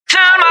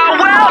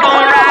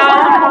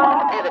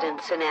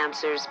and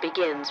Answers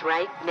begins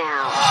right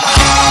now.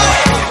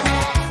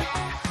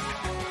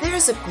 There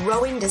is a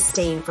growing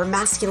disdain for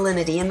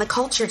masculinity in the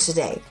culture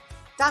today.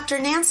 Dr.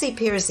 Nancy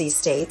Pearcey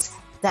states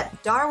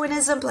that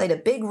Darwinism played a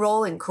big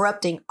role in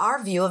corrupting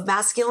our view of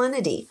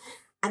masculinity,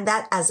 and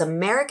that as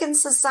American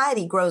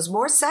society grows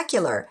more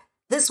secular,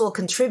 this will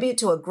contribute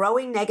to a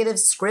growing negative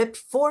script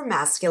for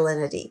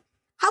masculinity.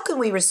 How can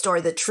we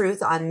restore the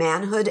truth on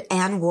manhood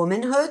and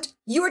womanhood?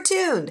 You're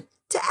tuned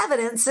to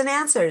Evidence and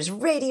Answers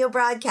radio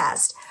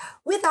broadcast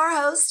with our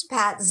host,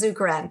 Pat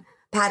Zukeran.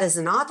 Pat is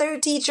an author,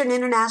 teacher, and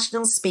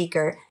international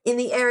speaker in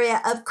the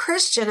area of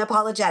Christian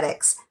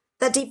apologetics,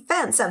 the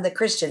defense of the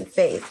Christian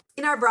faith.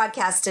 In our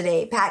broadcast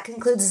today, Pat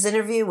concludes his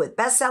interview with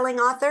best-selling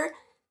author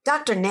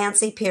Dr.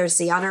 Nancy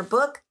Pearcey on her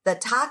book, The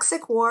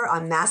Toxic War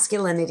on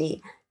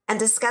Masculinity, and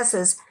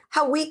discusses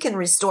how we can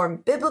restore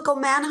biblical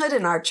manhood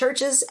in our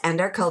churches and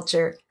our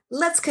culture.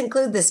 Let's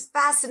conclude this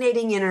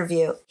fascinating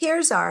interview.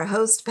 Here's our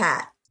host,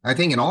 Pat. I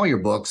think in all your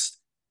books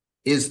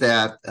is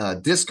that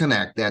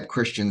disconnect that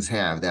Christians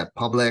have, that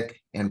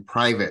public and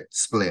private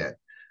split,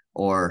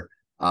 or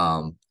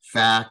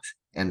fact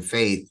and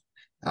faith,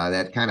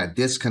 that kind of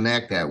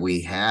disconnect that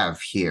we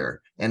have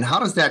here. And how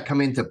does that come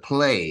into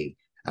play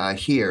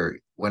here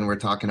when we're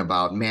talking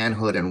about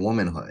manhood and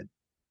womanhood?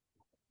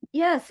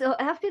 Yeah, so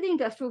after the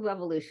Industrial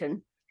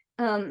Revolution,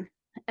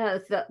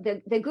 as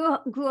they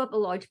grew up a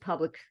large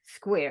public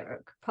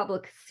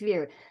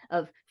sphere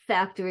of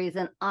factories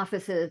and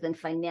offices and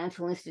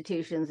financial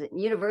institutions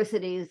and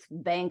universities,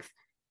 banks,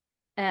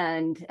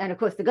 and of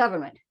course the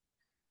government.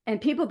 And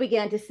people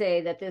began to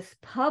say that this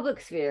public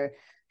sphere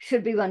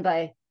should be run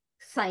by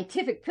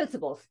scientific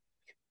principles,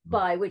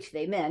 by which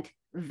they meant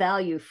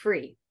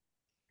value-free.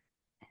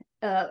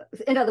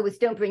 In other words,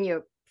 don't bring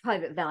your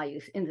private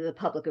values into the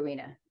public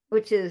arena,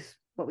 which is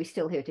what we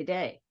still hear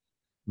today.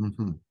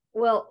 Mm-hmm.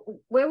 Well,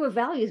 where were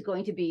values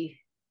going to be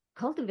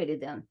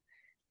cultivated then?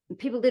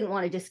 People didn't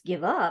want to just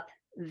give up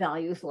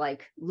values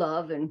like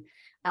love and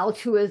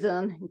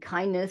altruism and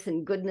kindness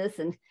and goodness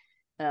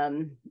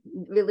and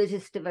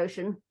religious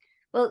devotion.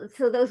 Well,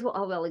 so those were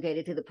all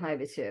relegated to the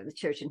private sphere, the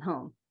church and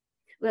home.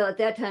 Well, at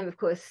that time, of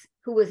course,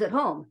 who was at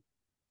home?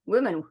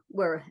 Women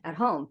were at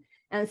home.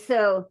 And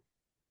so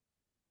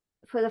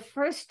for the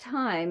first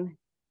time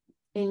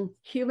in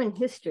human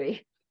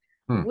history,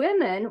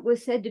 women were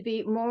said to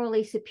be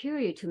morally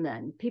superior to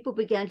men. People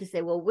began to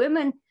say, well,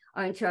 women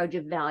are in charge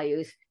of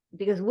values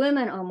because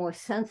women are more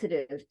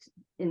sensitive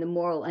in the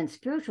moral and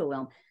spiritual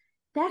realm.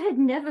 That had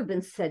never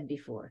been said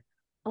before.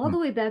 All the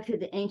way back to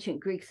the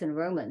ancient Greeks and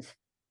Romans,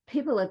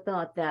 people had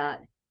thought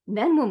that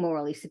men were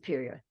morally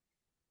superior,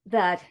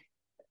 that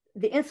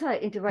the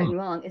insight into right and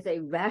wrong is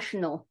a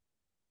rational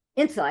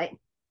insight,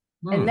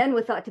 and men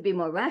were thought to be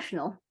more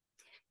rational.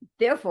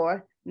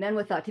 Therefore, men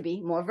were thought to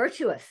be more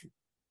virtuous.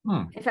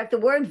 In fact, the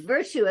word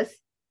virtuous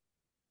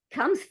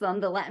comes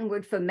from the Latin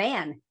word for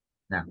man,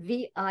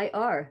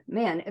 V-I-R,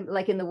 man,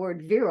 like in the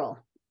word virile.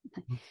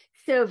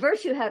 So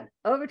virtue had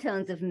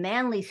overtones of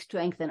manly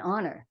strength and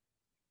honor.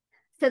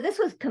 So this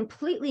was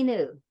completely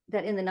new,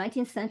 that in the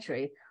 19th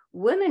century,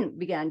 women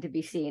began to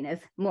be seen as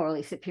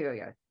morally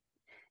superior.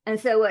 And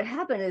so what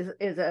happened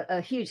is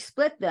a huge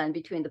split then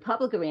between the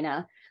public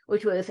arena,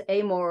 which was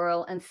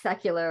amoral and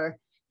secular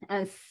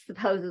and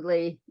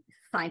supposedly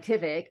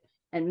scientific,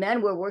 and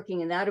men were working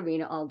in that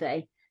arena all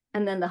day.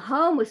 And then the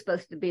home was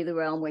supposed to be the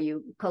realm where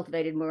you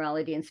cultivated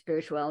morality and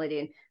spirituality,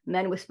 and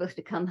men were supposed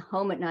to come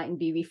home at night and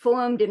be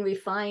reformed and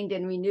refined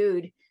and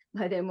renewed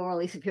by their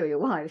morally superior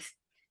wives.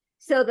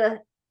 So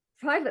the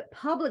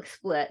private-public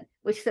split,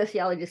 which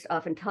sociologists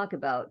often talk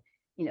about,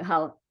 you know,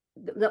 how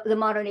the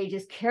modern age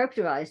is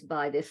characterized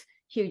by this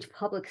huge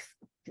public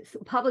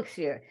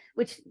sphere,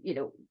 which, you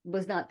know,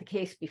 was not the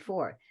case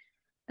before.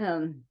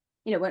 You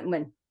know,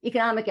 when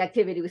economic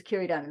activity was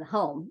carried on in the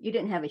home, you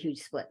didn't have a huge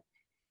split.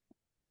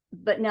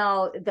 But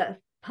now the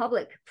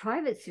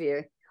public-private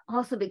sphere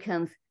also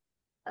becomes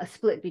a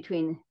split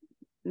between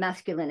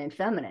masculine and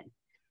feminine.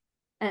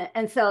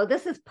 And so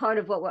this is part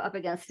of what we're up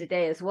against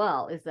today as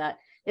well, is that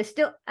it's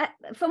still,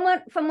 from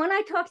when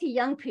I talk to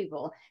young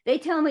people, they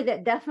tell me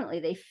that definitely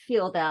they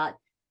feel that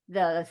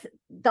the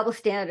double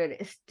standard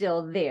is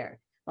still there.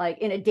 Like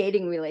in a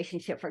dating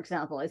relationship, for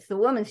example, it's the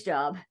woman's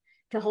job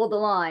to hold the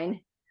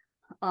line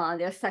on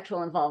their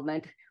sexual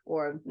involvement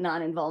or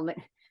non-involvement.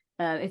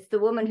 It's the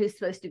woman who's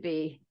supposed to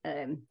be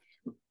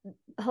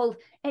hold.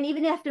 And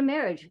even after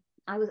marriage,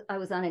 I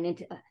was on an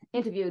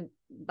interviewed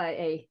by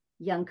a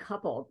young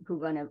couple who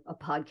run a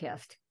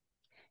podcast,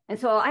 and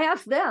so I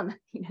asked them,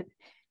 you know,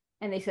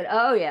 and they said,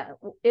 "Oh yeah,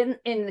 in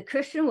the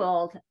Christian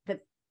world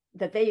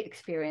that they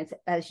experience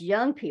as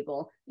young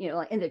people, you know,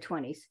 like in their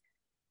 20s,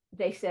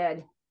 they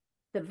said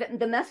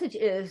the message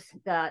is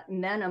that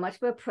men are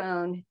much more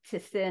prone to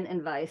sin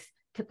and vice,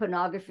 to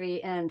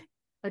pornography and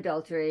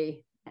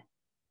adultery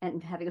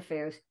and having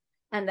affairs,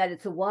 and that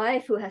it's a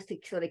wife who has to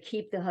sort of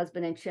keep the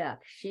husband in check.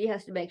 She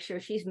has to make sure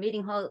she's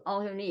meeting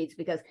all her needs,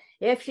 because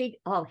if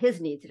all his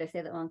needs, did I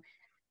say that wrong?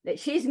 That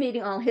she's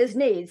meeting all his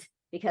needs,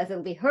 because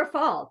it'll be her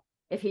fault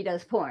if he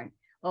does porn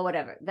or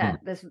whatever.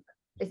 That this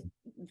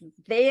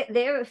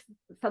they're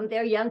from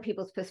their young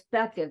people's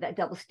perspective, that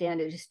double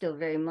standard is still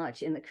very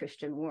much in the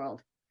Christian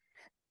world.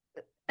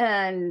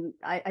 And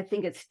I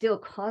think it's still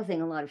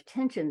causing a lot of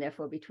tension,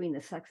 therefore, between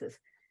the sexes.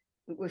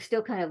 We're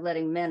still kind of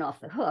letting men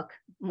off the hook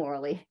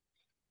morally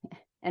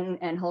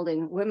and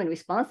holding women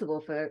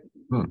responsible for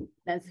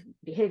men's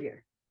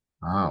behavior.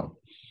 Oh,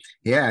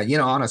 yeah.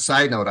 On a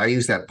side note, I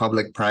use that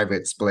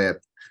public-private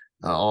split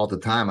all the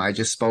time. I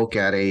just spoke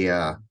at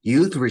a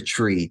youth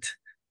retreat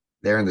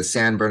there in the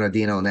San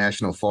Bernardino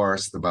National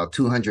Forest, about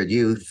 200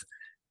 youth.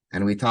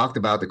 And we talked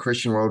about the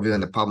Christian worldview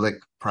and the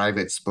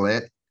public-private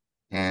split.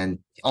 And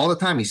all the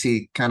time you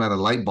see kind of the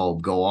light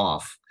bulb go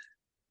off.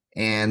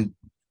 And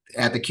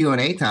at the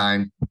Q&A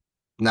time,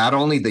 not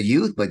only the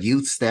youth, but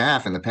youth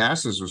staff and the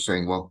pastors were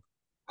saying, well,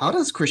 how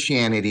does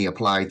Christianity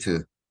apply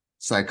to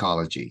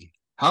psychology?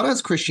 How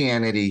does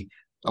Christianity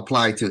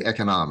apply to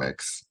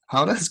economics?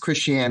 How does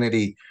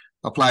Christianity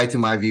apply to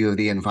my view of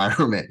the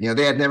environment?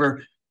 They had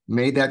never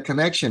made that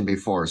connection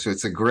before. So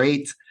it's a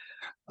great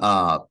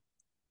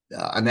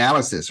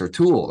analysis or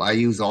tool I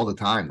use all the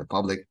time, the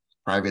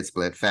public-private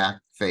split,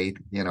 fact, faith.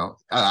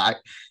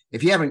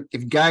 If you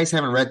guys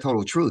haven't read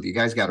Total Truth, you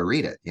guys got to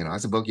read it.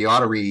 It's a book you ought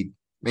to read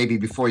maybe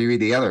before you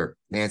read the other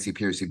Nancy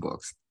Pearcey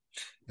books.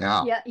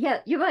 Yeah,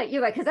 you're right,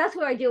 because that's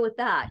where I deal with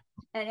that.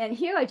 And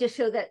here I just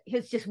show that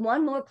here's just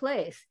one more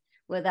place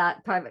where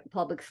that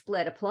private-public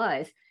split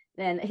applies.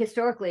 And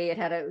historically, it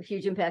had a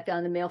huge impact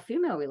on the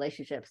male-female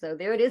relationship. So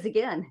there it is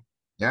again.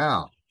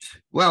 Yeah.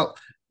 Well,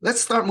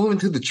 let's start moving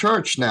to the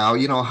church now.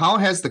 How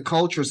has the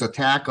culture's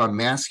attack on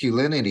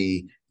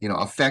masculinity,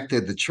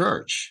 affected the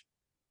church?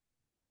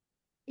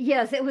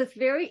 Yes, it was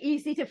very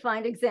easy to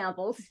find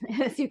examples,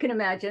 as you can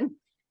imagine,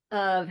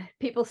 of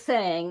people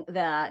saying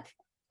that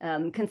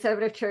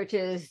conservative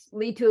churches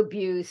lead to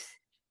abuse,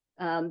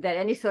 that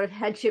any sort of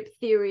headship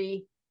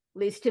theory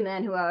leads to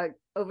men who are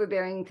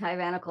overbearing,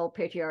 tyrannical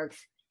patriarchs.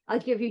 I'll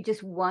give you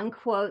just one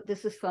quote.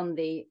 This is from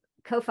the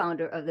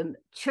co-founder of the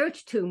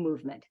Church Too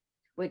movement,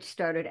 which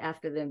started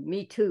after the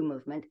Me Too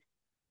movement.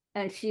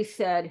 And she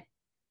said,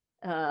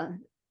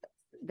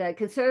 the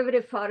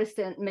conservative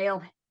Protestant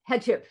male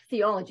headship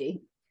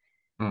theology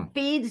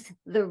feeds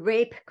the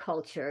rape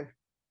culture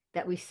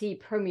that we see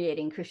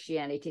permeating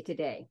Christianity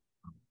today.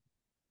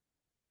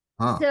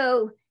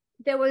 So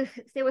there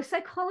were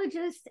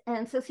psychologists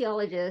and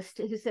sociologists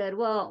who said,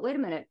 well, wait a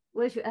minute,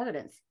 where's your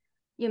evidence?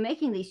 You're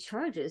making these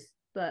charges,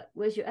 but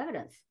where's your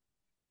evidence?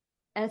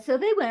 And so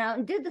they went out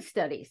and did the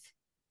studies.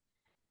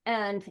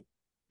 And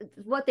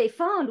what they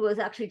found was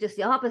actually just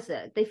the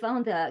opposite. They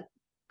found that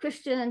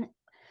Christian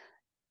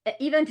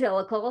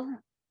evangelical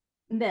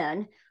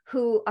men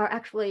who are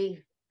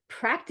actually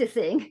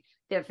practicing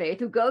their faith,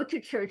 who go to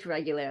church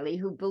regularly,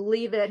 who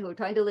believe it, who are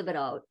trying to live it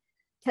out,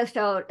 test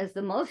out as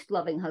the most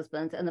loving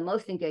husbands and the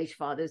most engaged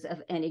fathers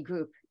of any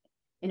group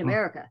in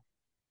America.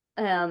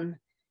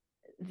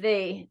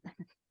 The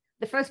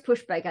first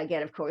pushback I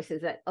get, of course,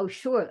 is that, oh,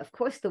 sure, of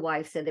course the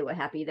wives said they were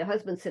happy. Their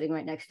husband's sitting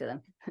right next to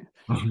them.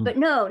 But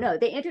no,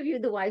 they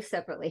interviewed the wives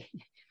separately.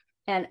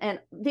 And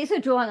these are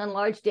drawing on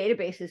large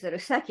databases that are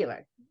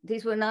secular.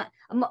 These were not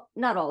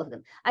all of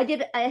them.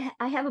 I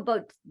have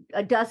about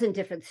a dozen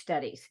different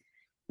studies,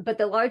 but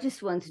the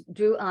largest ones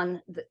drew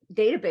on the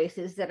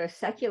databases that are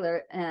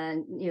secular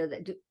and,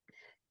 that do,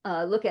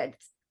 look at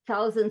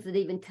thousands and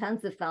even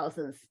tens of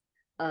thousands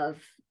of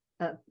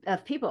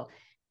people.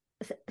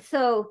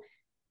 So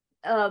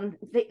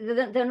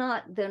they're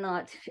not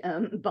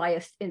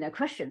biased in their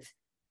questions.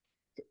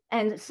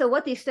 And so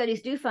what these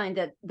studies do find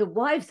that the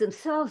wives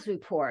themselves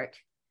report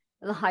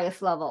the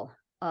highest level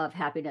of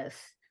happiness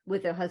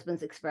with their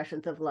husbands'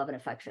 expressions of love and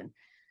affection.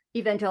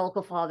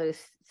 Evangelical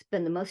fathers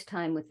spend the most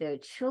time with their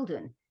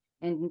children,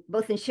 and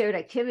both in shared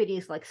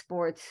activities like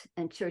sports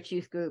and church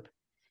youth group,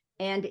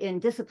 and in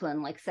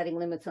discipline like setting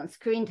limits on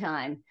screen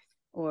time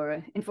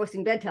or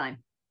enforcing bedtime.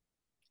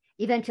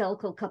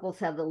 Evangelical couples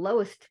have the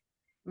lowest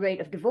rate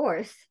of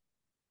divorce.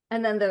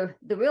 And then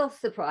the real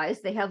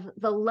surprise, they have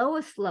the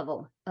lowest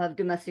level of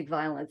domestic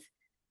violence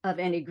of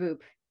any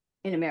group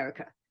in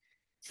America.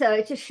 So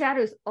it just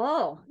shatters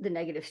all the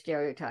negative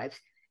stereotypes.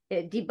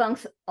 It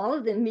debunks all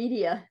of the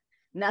media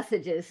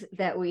messages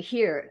that we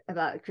hear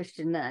about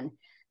Christian men.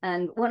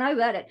 And when I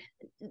read it,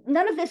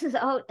 none of this is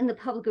out in the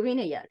public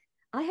arena yet.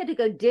 I had to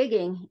go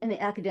digging in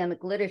the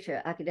academic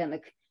literature,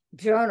 academic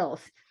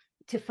journals,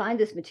 to find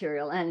this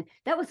material. And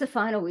that was the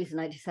final reason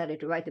I decided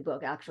to write the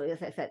book, actually.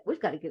 As I said, we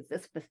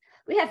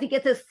have to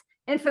get this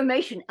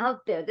information out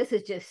there. This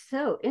is just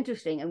so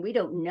interesting, and we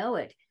don't know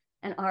it.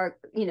 And our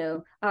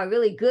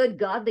really good,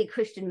 godly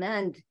Christian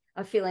men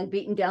are feeling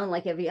beaten down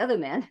like every other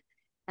man.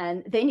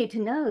 And they need to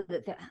know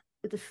that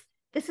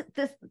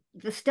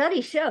the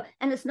studies show,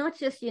 and it's not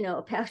just,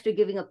 a pastor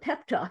giving a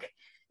pep talk.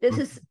 This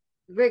is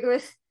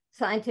rigorous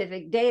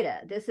scientific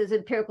data. This is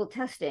empirical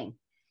testing.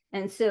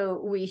 And so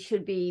we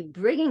should be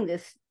bringing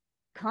this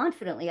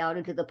confidently out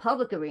into the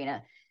public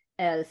arena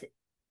as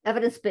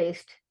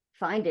evidence-based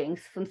findings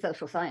from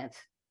social science.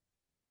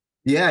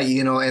 Yeah,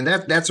 and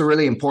that's a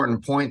really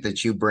important point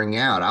that you bring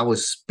out. I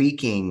was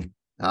speaking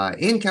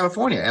in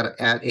California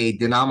at a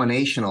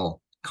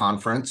denominational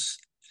conference.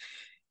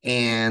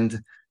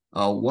 And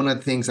one of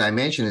the things I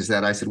mentioned is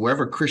that I said,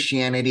 wherever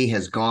Christianity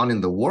has gone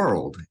in the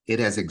world, it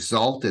has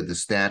exalted the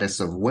status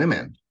of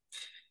women.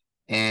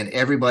 And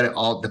everybody,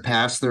 all the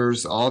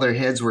pastors, all their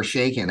heads were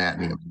shaking at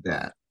me like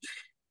that.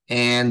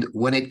 And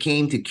when it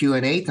came to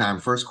Q&A time,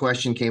 first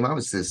question came up,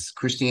 it says,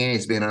 Christianity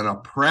has been an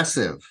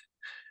oppressive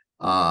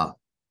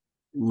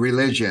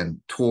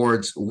religion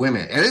towards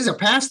women. And these are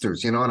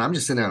pastors, and I'm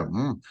just sitting there,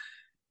 And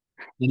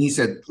he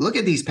said, look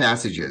at these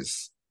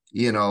passages,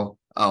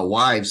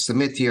 wives,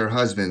 submit to your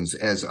husbands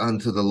as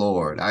unto the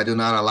Lord. I do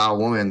not allow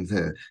women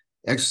to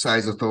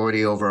exercise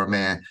authority over a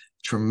man.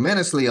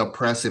 Tremendously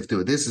oppressive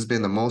to it. This has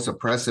been the most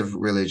oppressive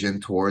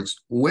religion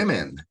towards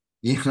women.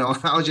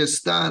 I was just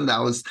stunned. I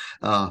was,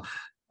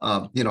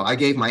 I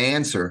gave my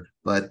answer,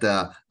 but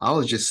I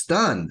was just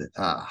stunned.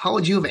 How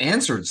would you have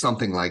answered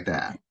something like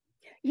that?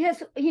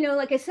 Yes,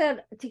 like I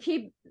said, to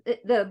keep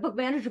the book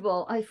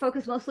manageable, I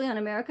focus mostly on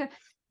America,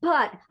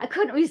 but I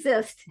couldn't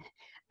resist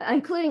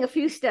including a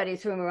few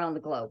studies from around the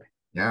globe.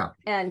 Yeah.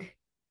 And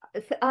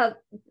I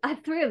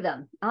have three of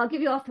them. I'll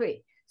give you all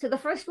three. So the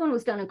first one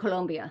was done in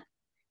Colombia,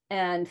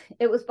 and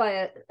it was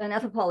by an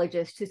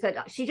anthropologist who said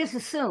she just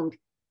assumed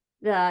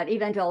that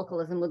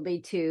evangelicalism would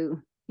lead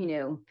to,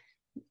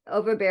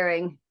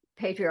 overbearing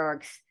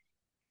patriarchs,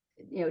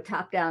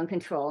 top-down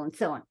control and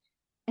so on.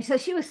 And so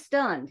she was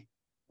stunned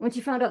when she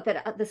found out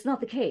that that's not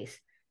the case,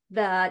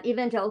 that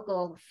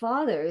evangelical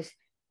fathers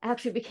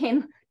actually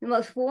became the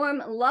most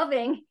warm,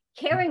 loving,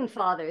 caring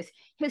fathers.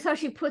 Here's how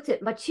she puts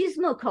it: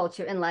 machismo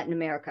culture in Latin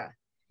America.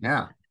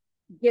 Yeah.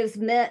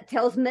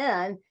 Tells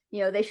men,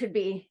 they should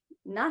be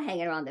not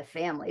hanging around their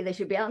family. They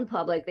should be out in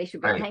public. They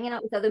should be hanging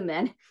out with other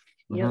men,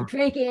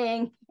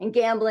 drinking and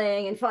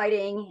gambling and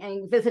fighting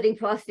and visiting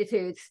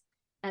prostitutes.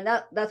 And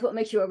that's what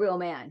makes you a real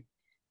man.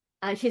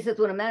 And she says,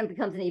 when a man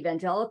becomes an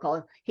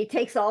evangelical, he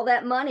takes all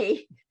that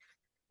money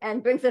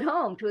and brings it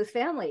home to his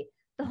family.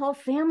 The whole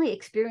family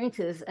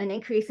experiences an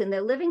increase in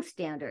their living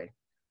standard.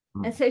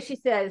 And so she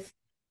says,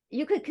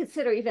 you could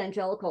consider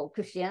evangelical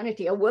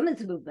Christianity a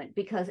women's movement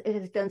because it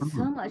has done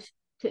so much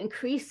to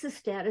increase the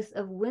status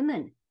of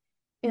women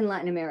in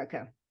Latin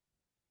America.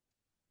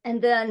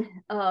 And then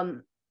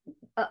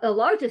a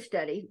larger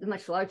study, the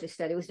much larger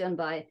study, was done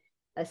by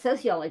a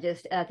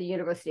sociologist at the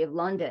University of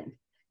London.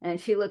 And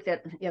she looked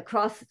at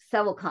across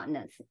several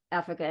continents,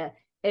 Africa,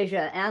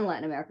 Asia, and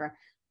Latin America.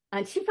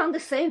 And she found the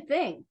same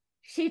thing.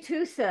 She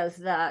too says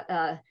that,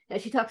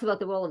 as she talks about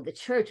the role of the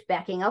church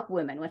backing up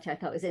women, which I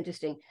thought was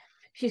interesting.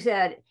 She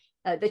said,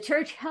 the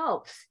church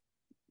helps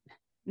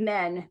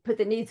men put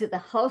the needs of the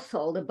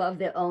household above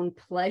their own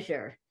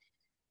pleasure.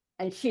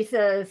 And she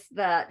says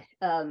that,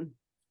 I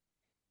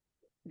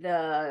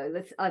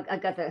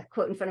got the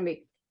quote in front of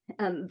me,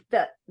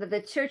 that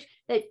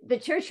the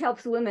church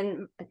helps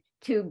women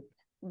to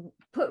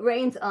put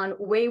reins on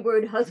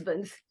wayward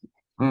husbands,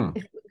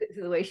 is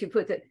the way she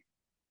puts it.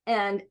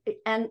 And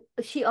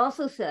she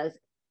also says,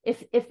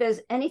 if there's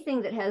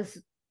anything that has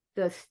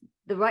the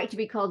right to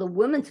be called a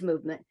women's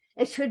movement,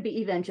 it should be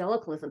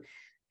evangelicalism.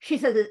 She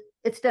says that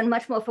it's done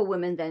much more for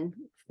women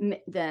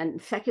than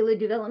secular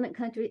development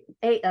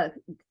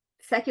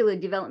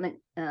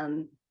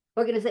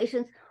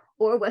organizations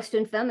or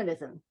Western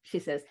feminism. She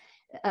says,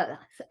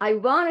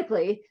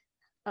 ironically,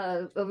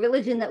 a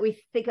religion that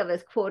we think of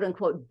as quote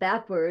unquote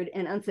backward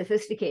and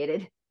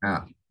unsophisticated.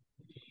 Yeah.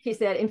 She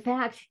said, in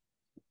fact,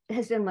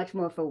 has done much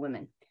more for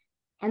women.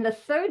 And the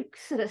third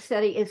sort of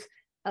study is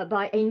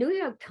by a New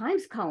York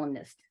Times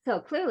columnist. So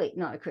clearly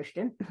not a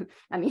Christian.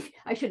 I mean,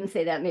 I shouldn't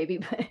say that maybe,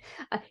 but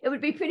it would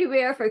be pretty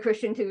rare for a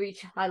Christian to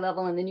reach high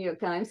level in the New York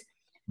Times.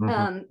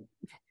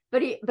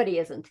 But he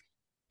isn't.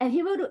 And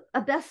he wrote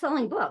a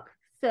best-selling book.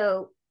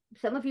 So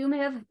some of you may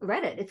have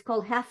read it. It's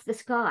called Half the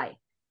Sky.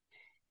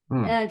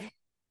 And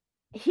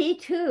he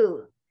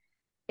too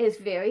is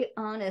very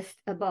honest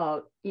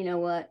about,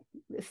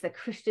 it's the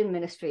Christian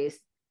ministries,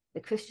 the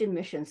Christian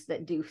missions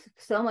that do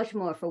so much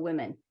more for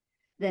women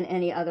than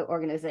any other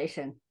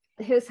organization.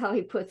 Here's how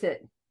he puts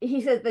it. He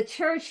says, the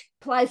church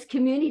applies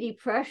community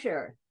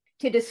pressure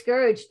to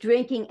discourage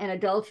drinking and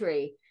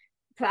adultery,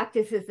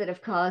 practices that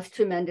have caused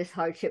tremendous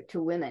hardship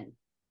to women.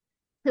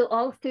 So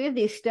all three of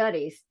these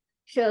studies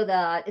show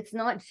that it's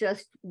not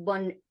just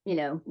one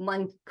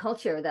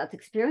culture that's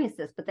experienced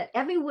this, but that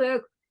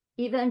everywhere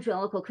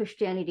evangelical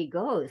Christianity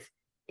goes,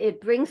 it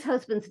brings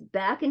husbands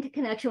back into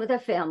connection with their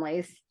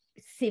families,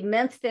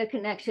 cements their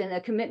connection, their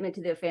commitment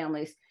to their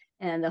families,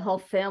 and the whole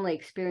family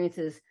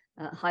experiences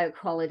a higher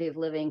quality of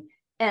living.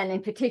 And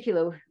in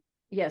particular,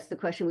 yes, the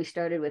question we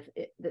started with,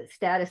 the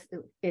status,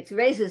 it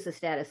raises the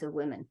status of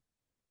women.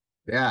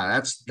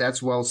 Yeah,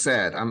 that's well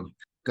said. I'm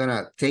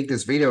gonna take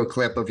this video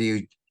clip of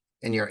you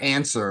and your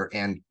answer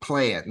and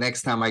play it.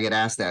 Next time I get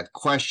asked that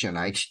question,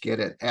 I get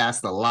it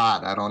asked a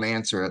lot. I don't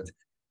answer it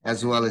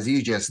as well as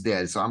you just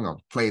did. So I'm gonna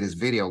play this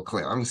video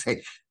clip. I'm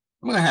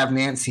gonna have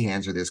Nancy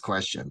answer this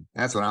question.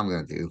 That's what I'm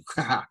gonna do.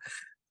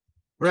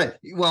 Right.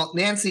 Well,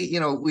 Nancy,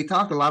 we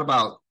talked a lot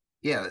about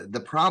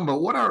the problem,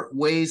 but what are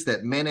ways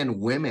that men and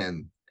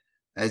women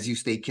as you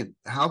state,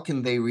 how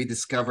can they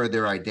rediscover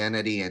their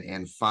identity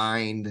and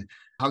find,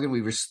 how can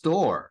we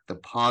restore the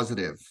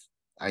positive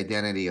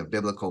identity of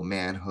biblical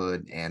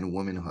manhood and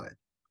womanhood?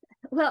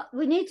 Well,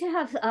 we need to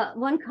have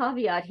one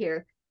caveat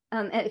here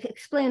and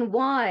explain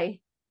why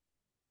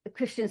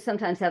Christians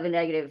sometimes have a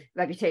negative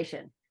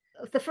reputation.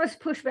 The first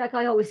pushback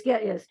I always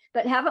get is,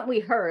 but haven't we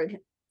heard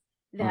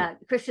that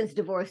Christians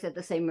divorce at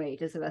the same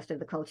rate as the rest of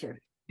the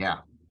culture?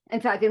 Yeah.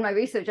 In fact, in my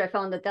research, I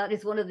found that that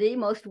is one of the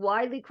most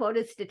widely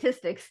quoted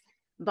statistics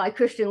by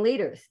Christian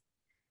leaders.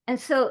 And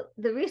so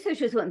the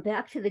researchers went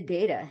back to the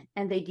data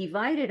and they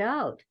divided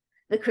out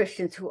the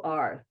Christians who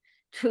are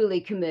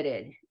truly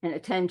committed and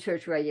attend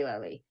church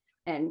regularly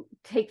and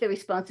take the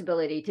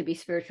responsibility to be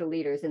spiritual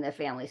leaders in their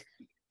families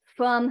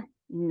from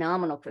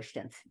nominal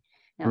Christians.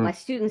 Now, my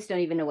students don't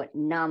even know what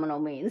nominal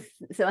means,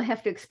 so I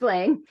have to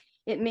explain.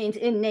 It means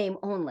in name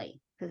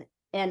only, because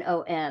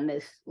NOM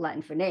is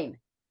Latin for name.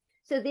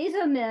 So these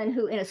are men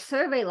who, in a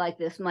survey like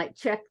this, might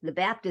check the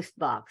Baptist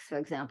box, for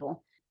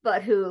example,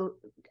 but who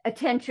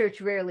attend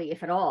church rarely,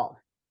 if at all.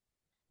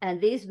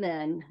 And these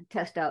men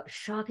test out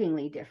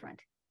shockingly different.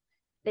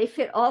 They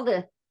fit all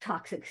the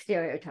toxic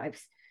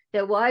stereotypes.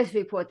 Their wives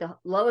report the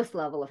lowest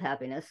level of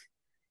happiness.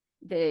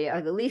 They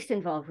are the least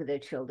involved with their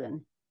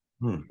children.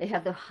 They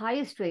have the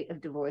highest rate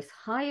of divorce,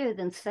 higher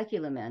than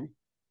secular men.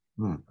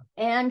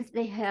 And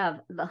they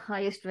have the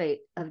highest rate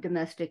of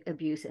domestic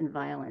abuse and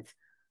violence,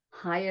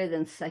 higher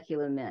than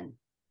secular men.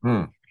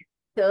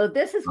 So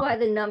this is why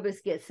the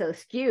numbers get so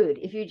skewed.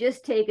 If you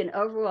just take an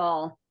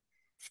overall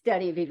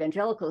study of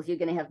evangelicals, you're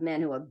going to have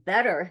men who are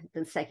better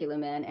than secular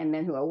men and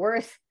men who are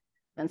worse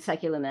than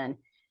secular men.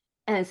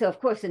 And so, of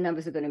course, the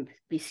numbers are going to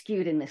be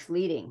skewed and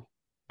misleading.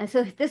 And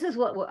so this is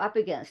what we're up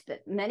against,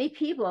 that many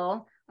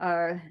people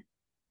are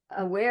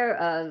aware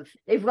of,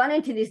 they've run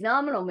into these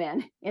nominal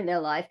men in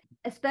their life,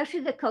 especially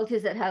the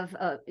cultures that have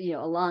a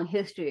long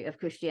history of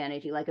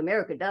Christianity, like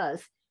America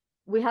does.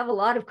 We have a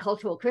lot of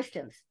cultural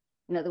Christians.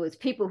 In other words,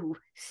 people who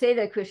say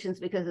they're Christians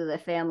because of their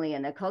family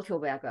and their cultural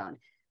background,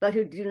 but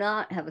who do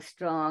not have a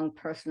strong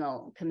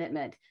personal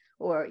commitment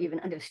or even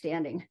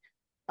understanding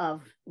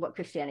of what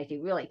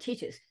Christianity really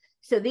teaches.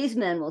 So these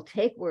men will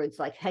take words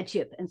like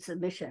headship and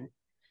submission,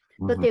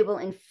 but they will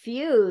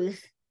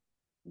infuse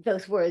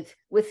those words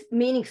with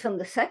meanings from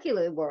the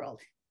secular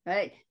world,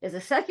 right? There's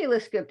a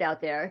secular script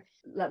out there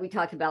that we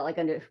talked about, like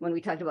when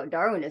we talked about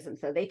Darwinism.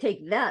 So they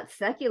take that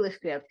secular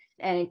script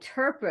and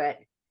interpret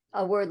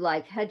a word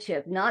like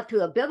headship, not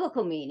through a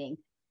biblical meaning,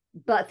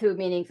 but through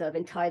meanings of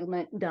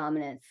entitlement,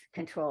 dominance,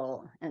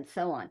 control, and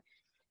so on.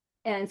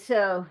 And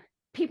so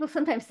people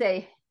sometimes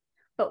say,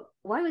 but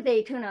why would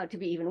they turn out to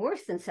be even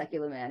worse than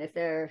secular men if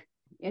they're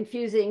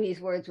infusing these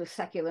words with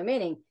secular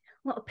meaning?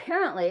 Well,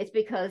 apparently it's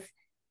because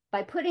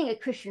by putting a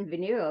Christian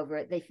veneer over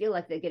it, they feel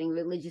like they're getting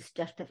religious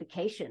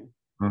justification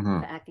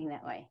for acting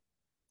that way.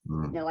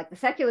 Like the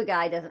secular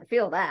guy doesn't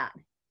feel that,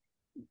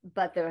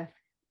 but the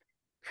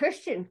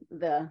Christian,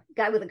 the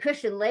guy with a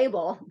Christian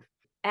label,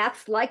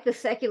 acts like the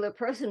secular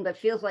person, but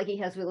feels like he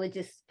has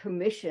religious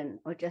permission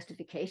or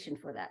justification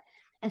for that.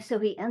 And so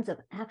he ends up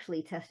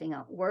actually testing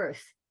out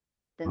worse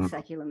than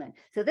secular men.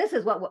 So this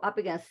is what we're up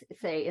against,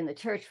 say, in the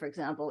church, for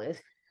example, is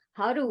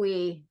how do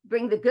we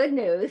bring the good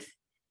news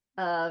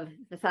of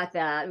the fact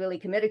that really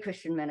committed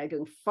Christian men are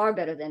doing far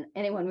better than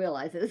anyone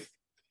realizes,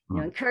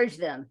 encourage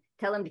them,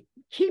 tell them to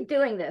keep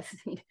doing this.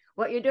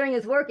 What you're doing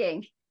is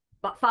working,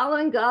 but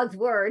following God's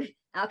word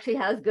actually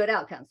has good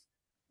outcomes.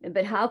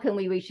 But how can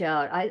we reach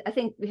out? I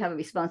think we have a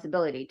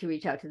responsibility to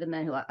reach out to the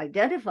men who are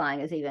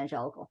identifying as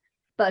evangelical,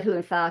 but who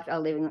in fact are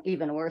living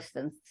even worse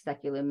than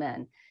secular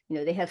men.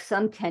 They have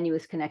some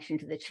tenuous connection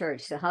to the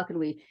church. So how can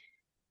we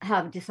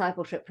have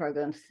discipleship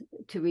programs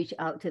to reach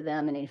out to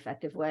them in an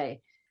effective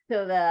way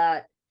so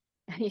that,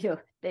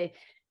 they,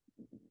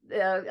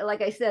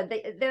 like I said,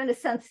 they're in a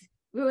sense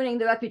ruining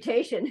the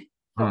reputation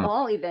for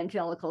all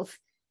evangelicals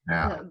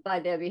by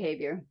their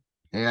behavior.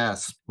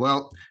 Yes.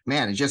 Well,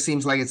 man, it just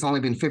seems like it's only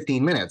been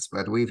 15 minutes,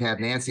 but we've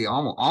had Nancy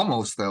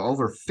almost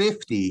over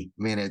 50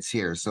 minutes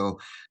here. So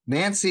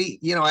Nancy,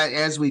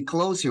 as we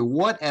close here,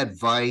 what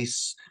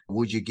advice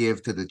would you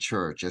give to the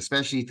church,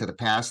 especially to the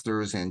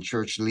pastors and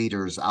church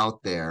leaders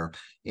out there,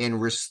 in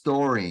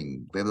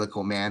restoring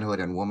biblical manhood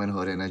and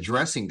womanhood and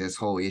addressing this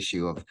whole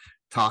issue of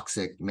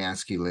toxic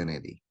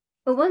masculinity?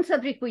 Well, one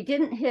subject we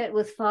didn't hit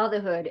was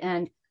fatherhood,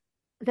 and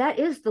that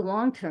is the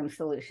long-term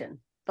solution.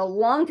 The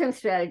long-term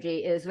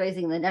strategy is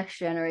raising the next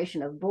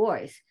generation of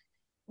boys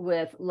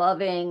with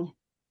loving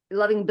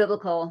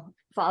biblical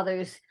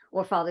fathers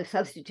or father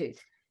substitutes.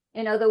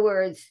 In other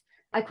words,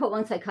 I quote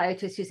one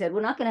psychiatrist who said,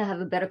 we're not going to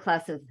have a better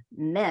class of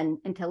men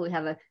until we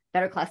have a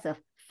better class of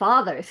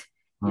fathers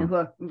who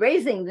are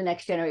raising the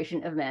next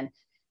generation of men.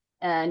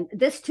 And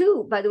this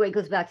too, by the way,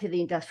 goes back to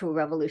the Industrial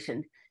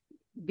Revolution.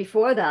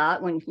 Before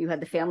that, when you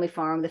had the family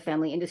farm, the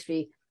family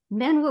industry,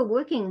 men were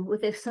working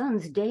with their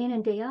sons day in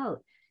and day out,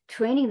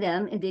 training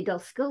them in the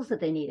adult skills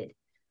that they needed.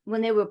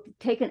 When they were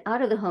taken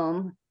out of the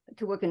home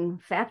to work in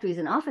factories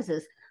and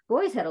offices,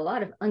 boys had a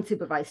lot of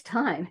unsupervised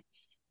time.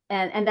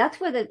 And that's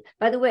where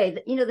by the way,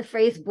 the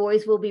phrase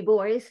boys will be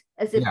boys,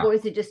 as if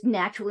boys are just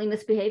naturally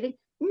misbehaving.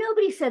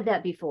 Nobody said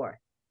that before.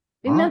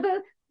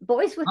 Remember,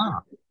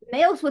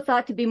 males were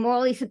thought to be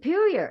morally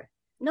superior.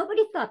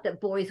 Nobody thought that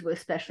boys were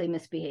especially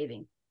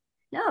misbehaving.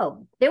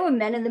 No, they were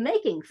men in the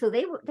making. So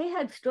they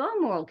had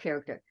strong moral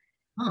character.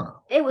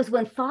 It was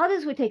when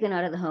fathers were taken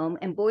out of the home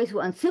and boys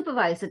were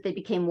unsupervised that they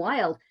became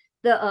wild.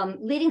 The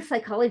leading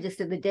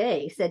psychologist of the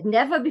day said,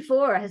 never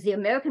before has the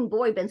American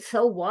boy been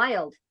so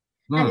wild.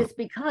 And it's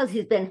because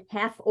he's been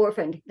half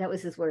orphaned. That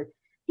was his word.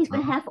 He's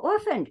been half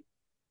orphaned.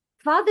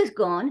 Father's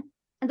gone,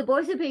 and the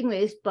boys are being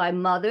raised by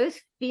mothers,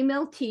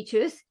 female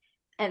teachers,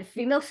 and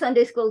female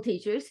Sunday school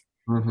teachers.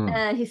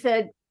 And he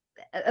said,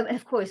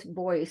 of course,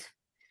 boys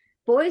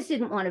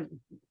didn't want to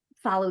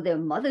follow their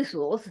mother's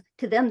rules.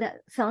 To them, that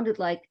sounded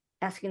like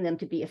asking them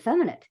to be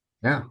effeminate.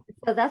 Yeah.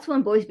 So that's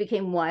when boys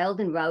became wild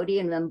and rowdy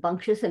and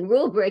rambunctious and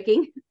rule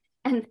breaking.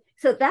 And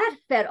so that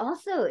fed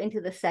also into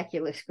the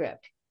secular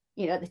script.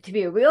 To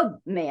be a real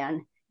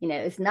man,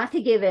 is not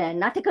to give in,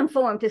 not to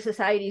conform to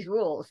society's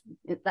rules,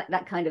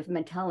 that kind of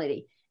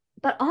mentality.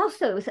 But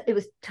also it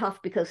was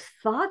tough because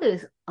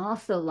fathers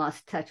also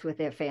lost touch with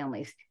their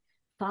families.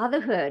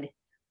 Fatherhood,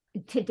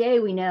 today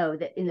we know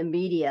that in the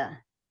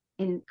media,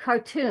 in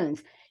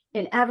cartoons,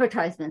 in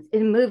advertisements,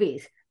 in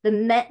movies,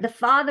 the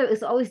father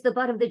is always the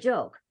butt of the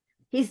joke.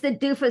 He's the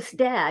doofus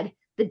dad,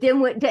 the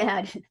dimwit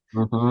dad.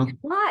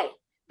 Why?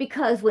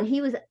 Because when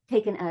he was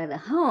taken out of the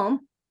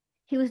home,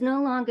 he was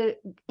no longer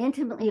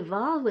intimately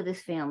involved with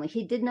his family.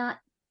 He did not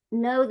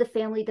know the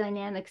family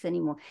dynamics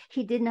anymore.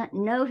 He did not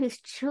know his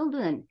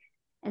children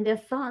and their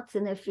thoughts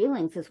and their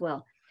feelings as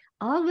well.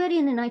 Already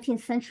in the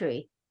 19th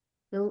century,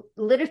 the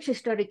literature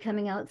started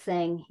coming out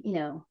saying,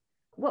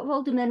 what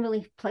role do men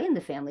really play in the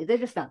family? They're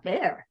just not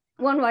there.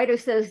 One writer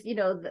says,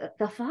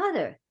 the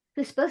father,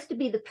 who's supposed to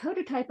be the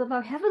prototype of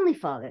our heavenly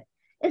father,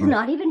 is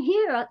not even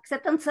here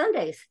except on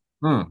Sundays.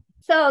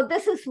 So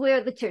this is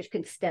where the church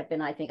can step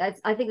in, I think.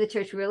 I think the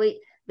church really,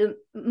 the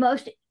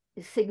most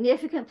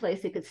significant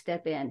place it could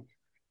step in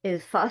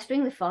is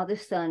fostering the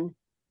father-son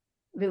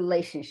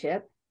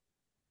relationship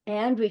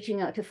and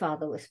reaching out to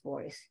fatherless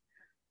boys.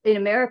 In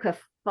America,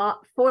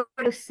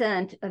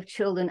 4% of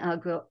children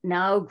are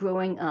now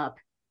growing up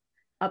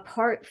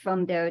apart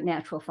from their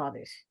natural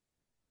fathers,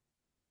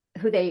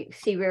 who they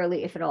see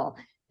rarely, if at all.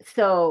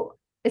 So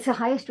it's the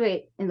highest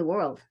rate in the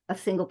world of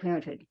single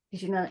parenthood.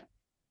 Did you know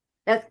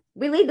that?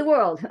 We lead the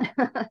world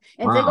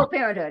in single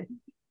parenthood.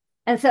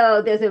 And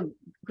so there's a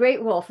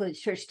great role for the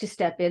church to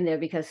step in there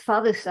because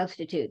father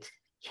substitutes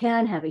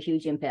can have a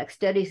huge impact.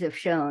 Studies have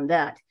shown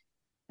that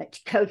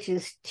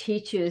coaches,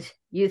 teachers,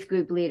 youth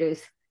group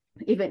leaders,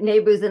 even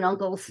neighbors and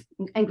uncles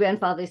and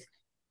grandfathers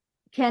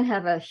can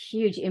have a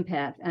huge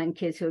impact on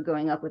kids who are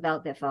growing up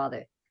without their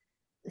father.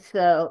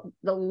 So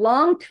the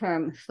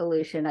long-term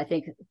solution, I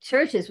think,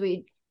 churches,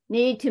 we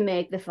need to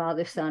make the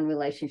father-son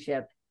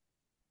relationship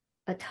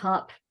a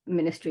top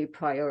ministry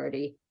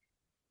priority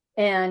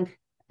and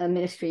a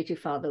ministry to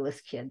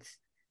fatherless kids.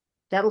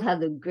 That'll have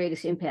the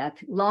greatest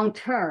impact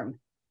long-term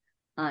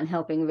on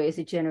helping raise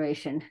a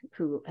generation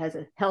who has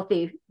a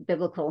healthy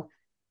biblical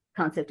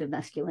concept of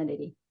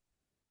masculinity.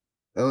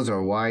 Those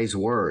are wise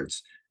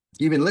words.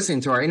 You've been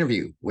listening to our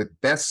interview with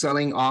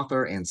best-selling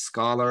author and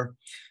scholar,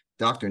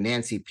 Dr.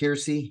 Nancy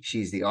Pearcey.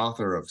 She's the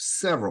author of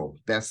several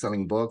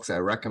best-selling books. I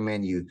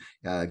recommend you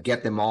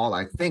get them all.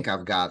 I think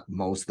I've got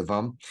most of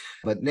them.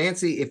 But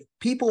Nancy, if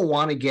people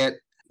want to get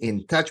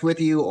in touch with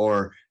you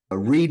or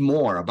read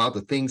more about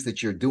the things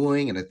that you're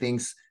doing and the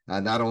things,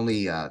 not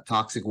only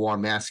Toxic War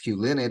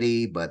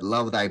Masculinity, but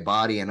Love Thy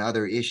Body and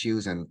other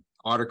issues and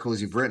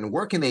articles you've written,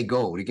 where can they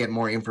go to get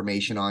more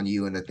information on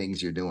you and the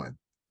things you're doing?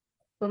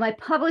 Well, my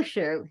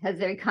publisher has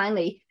very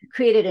kindly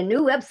created a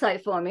new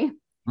website for me.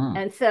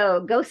 And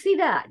so go see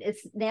that.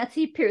 It's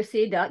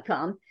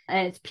nancypearcey.com,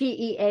 and it's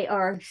Pearcey,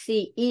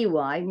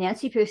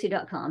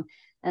 nancypearcey.com.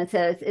 And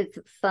so it's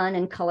fun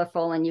and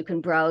colorful, and you can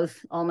browse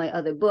all my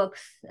other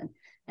books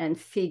and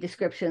see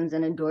descriptions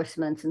and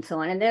endorsements and so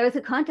on. And there is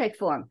a contact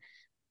form.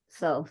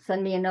 So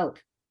send me a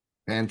note.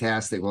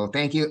 Fantastic. Well,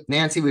 thank you,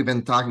 Nancy. We've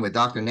been talking with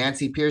Dr.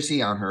 Nancy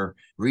Pearcey on her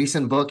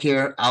recent book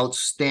here,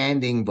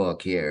 outstanding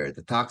book here,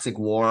 The Toxic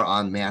War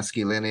on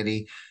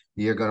Masculinity.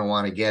 You're going to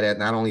want to get it,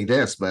 not only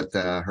this, but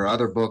her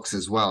other books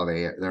as well.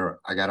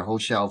 I got a whole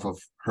shelf of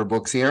her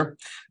books here,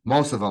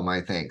 most of them,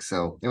 I think.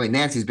 So anyway,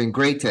 Nancy, it's been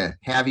great to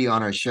have you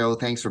on our show.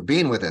 Thanks for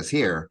being with us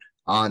here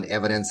on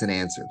Evidence and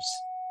Answers.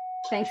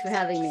 Thanks for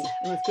having me.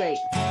 It was great.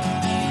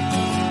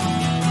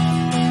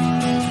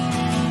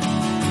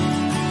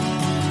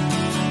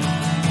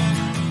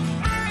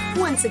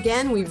 Once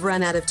again, we've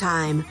run out of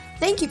time.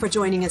 Thank you for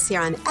joining us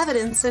here on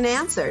Evidence and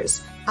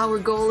Answers. Our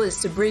goal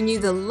is to bring you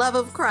the love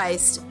of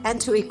Christ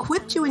and to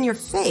equip you in your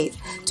faith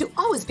to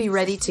always be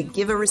ready to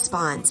give a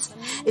response.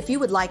 If you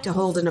would like to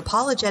hold an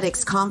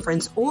apologetics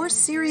conference or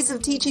series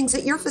of teachings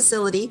at your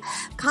facility,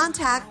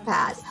 contact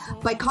Pat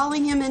by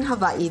calling him in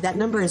Hawaii. That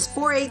number is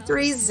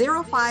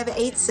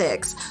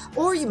 483-0586,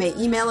 or you may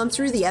email him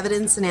through the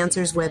Evidence and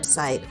Answers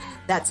website.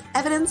 That's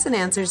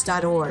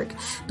evidenceandanswers.org.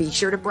 Be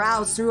sure to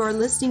browse through our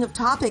listing of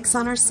topics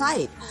on our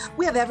site.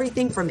 We have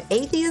everything from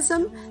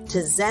atheism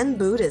to Zen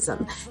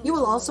Buddhism. You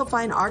will also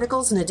find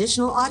articles and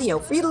additional audio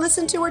for you to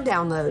listen to or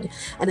download.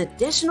 An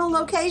additional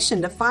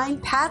location to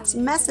find Pat's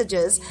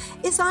messages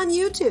is on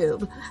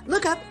YouTube.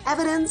 Look up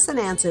Evidence and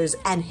Answers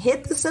and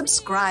hit the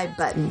subscribe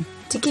button.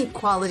 To keep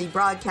quality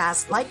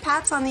broadcasts like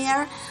Pat's on the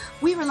air,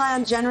 we rely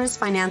on generous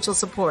financial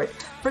support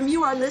from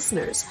you, our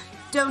listeners.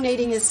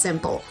 Donating is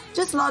simple.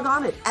 Just log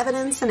on at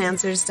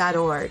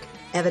evidenceandanswers.org.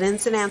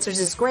 Evidence and Answers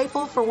is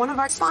grateful for one of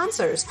our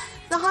sponsors,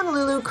 the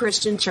Honolulu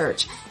Christian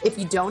Church. If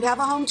you don't have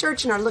a home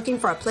church and are looking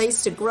for a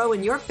place to grow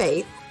in your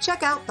faith,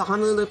 check out the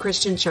Honolulu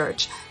Christian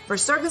Church. For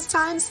service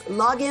times,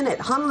 log in at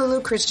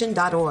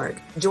honoluluchristian.org.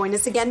 Join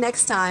us again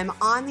next time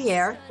on the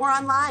air or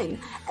online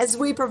as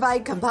we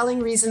provide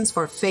compelling reasons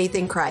for faith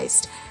in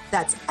Christ.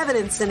 That's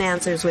Evidence and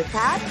Answers with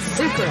Pat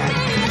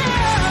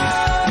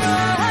Sukran.